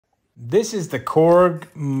This is the Korg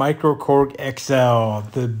MicroKorg XL,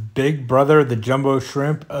 the big brother, the Jumbo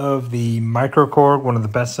Shrimp of the MicroKorg, one of the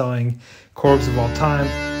best-selling Korgs of all time.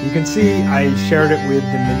 You can see I shared it with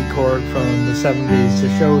the Mini Korg from the 70s to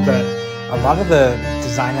show that a lot of the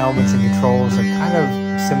design elements and controls are kind of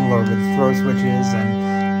similar with throw switches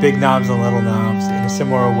and big knobs and little knobs in a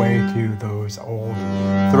similar way to those old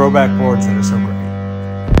throwback boards that are so great.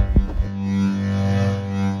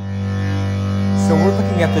 So we're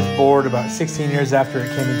looking at this board about 16 years after it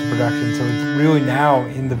came into production, so it's really now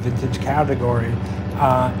in the vintage category.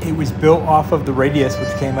 It was built off of the Radias,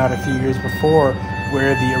 which came out a few years before,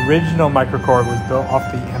 where the original MicroKorg was built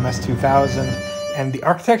off the MS-2000, and the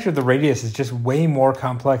architecture of the Radias is just way more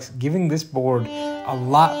complex, giving this board a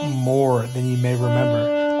lot more than you may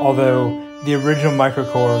remember. Although the original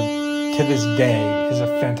MicroKorg, to this day, is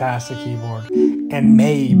a fantastic keyboard and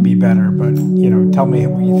may be better, but tell me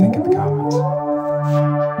what you think in the comments.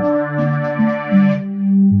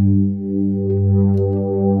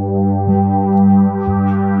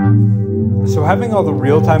 So having all the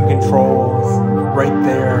real-time controls right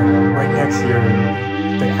there, right next to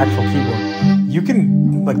the actual keyboard, you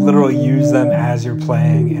can literally use them as you're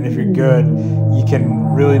playing, and if you're good, you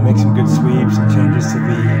can really make some good sweeps and changes to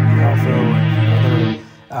the alpha and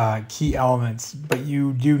other key elements. But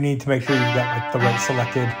you do need to make sure you've got the right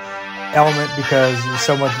selected element because there's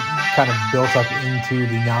so much kind of built up into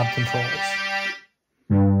the knob controls.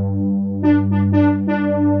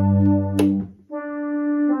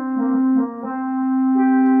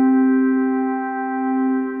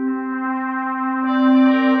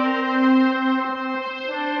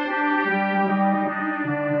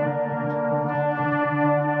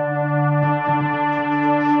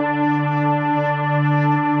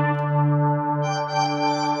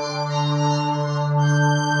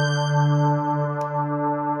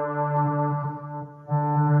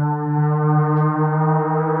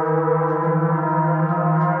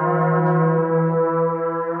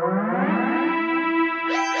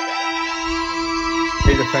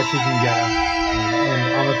 Effects you can get, and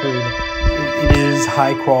honestly, it is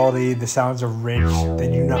high quality. The sounds are rich. They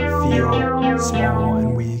do not feel small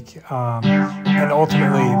and weak. And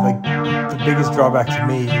ultimately, the biggest drawback to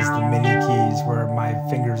me is the mini keys, where my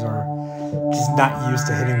fingers are just not used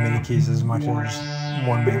to hitting mini keys as much as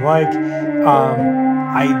one may like.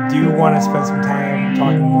 I do want to spend some time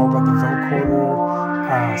talking more about the vocoder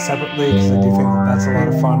separately, because I do think that's a lot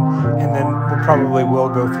of fun, and then we probably will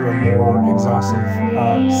go through a more exhaustive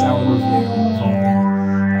sound review of all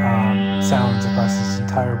the sounds across this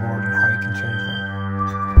entire board and how you can change them.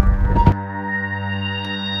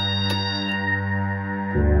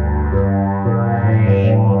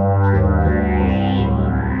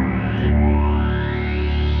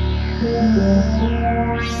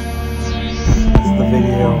 This is the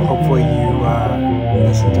video. Hopefully you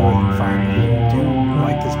listen to it and find that you do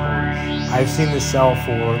like this board. I've seen this sell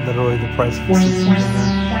for literally the price of a 16-inch.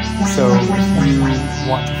 So if you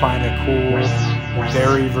want to find a cool,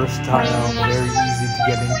 very versatile, very easy to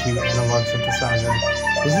get into analog synthesizer,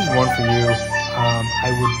 this is one for you. I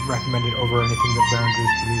would recommend it over anything that Behringer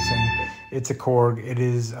is producing. It's a Korg. It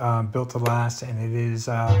is built to last, and it's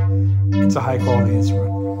a high quality instrument.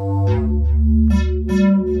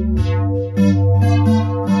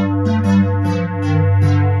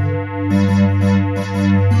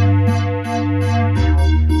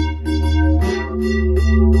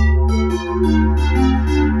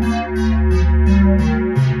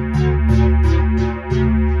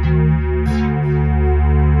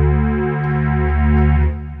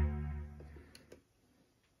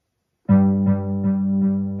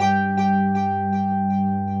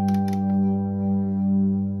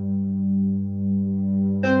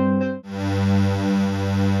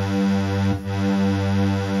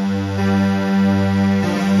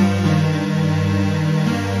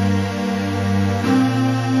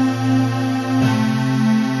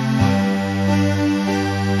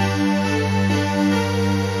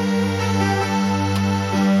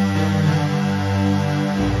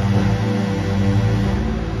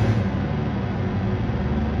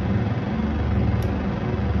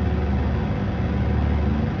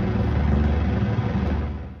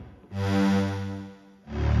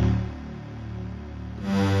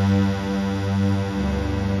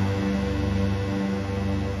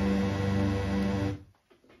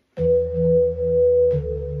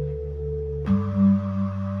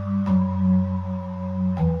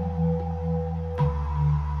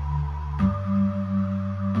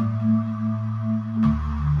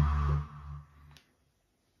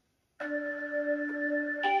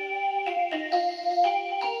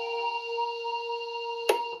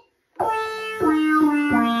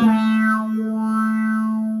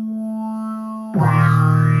 Wow.